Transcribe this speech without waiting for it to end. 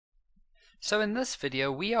So in this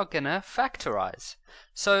video we are gonna factorize.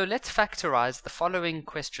 So let's factorize the following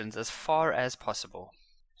questions as far as possible.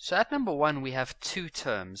 So at number 1 we have two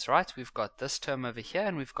terms, right? We've got this term over here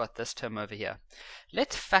and we've got this term over here.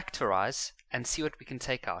 Let's factorize and see what we can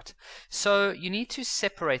take out. So you need to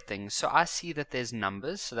separate things. So I see that there's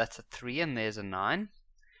numbers, so that's a 3 and there's a 9.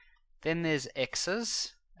 Then there's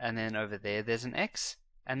x's, and then over there there's an x.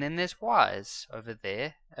 And then there's y's over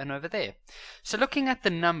there and over there. So looking at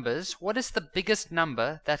the numbers, what is the biggest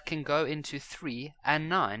number that can go into 3 and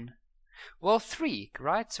 9? Well, 3,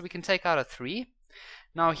 right? So we can take out a 3.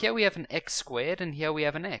 Now here we have an x squared and here we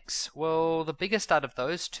have an x. Well, the biggest out of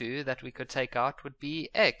those two that we could take out would be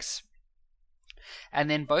x. And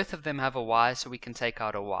then both of them have a y, so we can take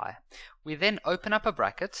out a y. We then open up a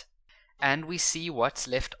bracket and we see what's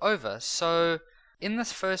left over. So in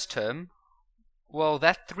this first term, well,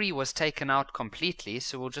 that 3 was taken out completely,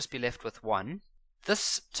 so we'll just be left with 1.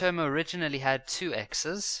 This term originally had two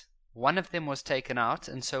x's. One of them was taken out,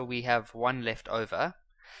 and so we have 1 left over.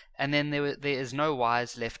 And then there is no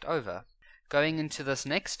y's left over. Going into this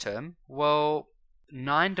next term, well,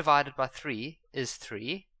 9 divided by 3 is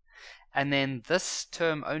 3. And then this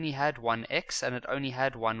term only had one x, and it only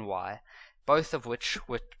had one y. Both of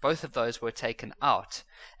those were taken out.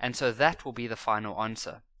 And so that will be the final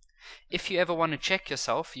answer. If you ever want to check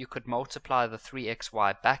yourself, you could multiply the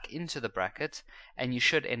 3xy back into the bracket and you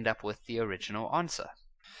should end up with the original answer.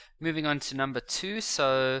 Moving on to number 2,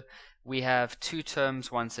 so we have two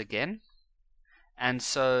terms once again. And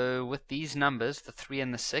so with these numbers, the 3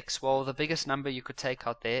 and the 6, well, the biggest number you could take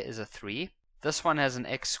out there is a 3. This one has an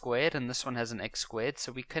x squared and this one has an x squared,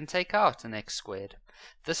 so we can take out an x squared.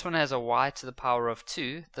 This one has a y to the power of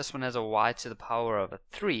 2, this one has a y to the power of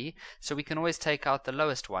 3, so we can always take out the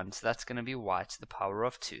lowest one, so that's going to be y to the power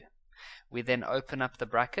of 2. We then open up the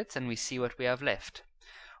bracket and we see what we have left.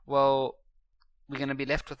 Well, we're going to be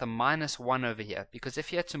left with a minus 1 over here, because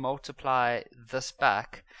if you had to multiply this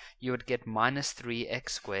back, you would get minus 3x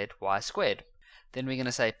squared y squared. Then we're going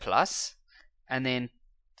to say plus, and then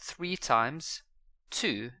 3 times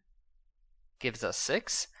 2 gives us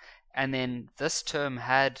 6, and then this term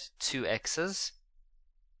had two x's,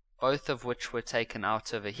 both of which were taken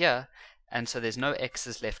out over here, and so there's no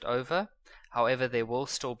x's left over. However, there will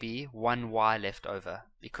still be one y left over,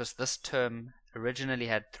 because this term originally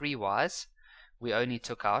had 3 y's. We only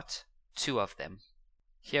took out 2 of them.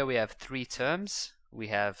 Here we have 3 terms. We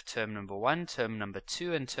have term number 1, term number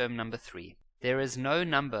 2, and term number 3. There is no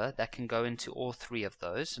number that can go into all 3 of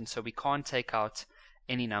those, and so we can't take out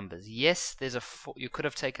any numbers. Yes, there's a 4. You could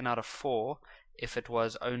have taken out a 4 if it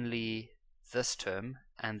was only this term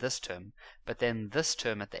and this term, but then this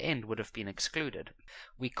term at the end would have been excluded.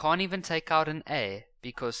 We can't even take out an a,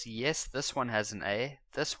 because yes, this one has an a,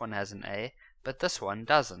 this one has an a, but this one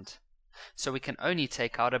doesn't. So we can only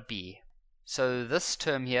take out a b. So this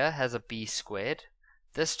term here has a b squared,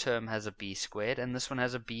 this term has a b squared, and this one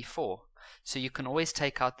has a b4. So you can always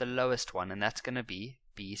take out the lowest one, and that's going to be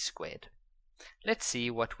b squared. Let's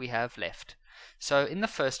see what we have left. So in the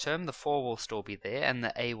first term, the 4 will still be there, and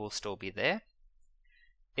the a will still be there.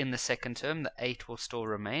 In the second term, the 8 will still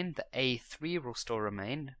remain, the a3 will still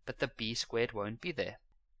remain, but the b squared won't be there.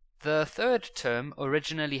 The third term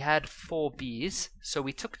originally had 4 b's, so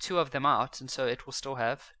we took 2 of them out, and so it will still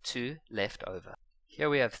have 2 left over. Here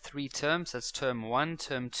we have 3 terms, that's term 1,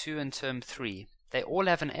 term 2, and term 3. They all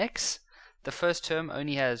have an x. The first term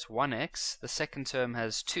only has 1x, the second term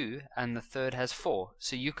has 2, and the third has 4.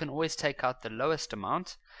 So you can always take out the lowest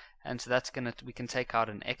amount, and so we can take out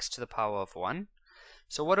an x to the power of 1.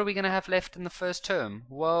 So what are we going to have left in the first term?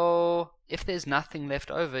 Well, if there's nothing left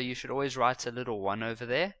over, you should always write a little 1 over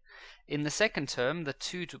there. In the second term, the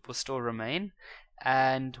 2 will still remain,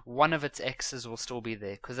 and one of its x's will still be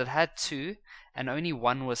there, because it had 2, and only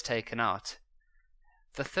 1 was taken out.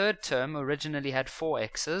 The third term originally had 4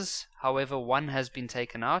 x's, however 1 has been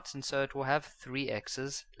taken out, and so it will have 3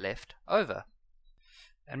 x's left over.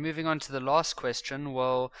 And moving on to the last question,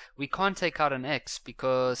 well, we can't take out an x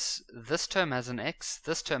because this term has an x,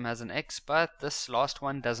 this term has an x, but this last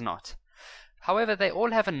one does not. However, they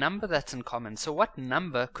all have a number that's in common, so what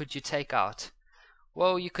number could you take out?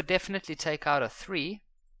 Well, you could definitely take out a 3.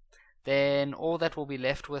 Then all that will be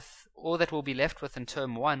left with in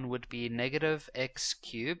term 1 would be negative x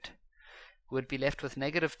cubed, would be left with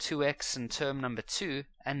negative 2x in term number 2,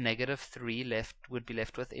 and negative 3 would be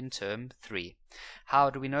left with in term 3. How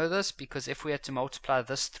do we know this? Because if we had to multiply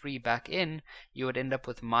this 3 back in, you would end up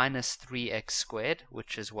with minus 3x squared,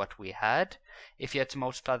 which is what we had. If you had to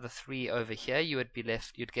multiply the 3 over here,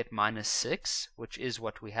 you'd get minus 6, which is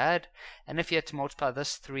what we had. And if you had to multiply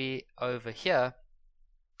this 3 over here,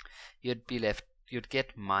 you'd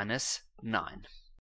get minus 9.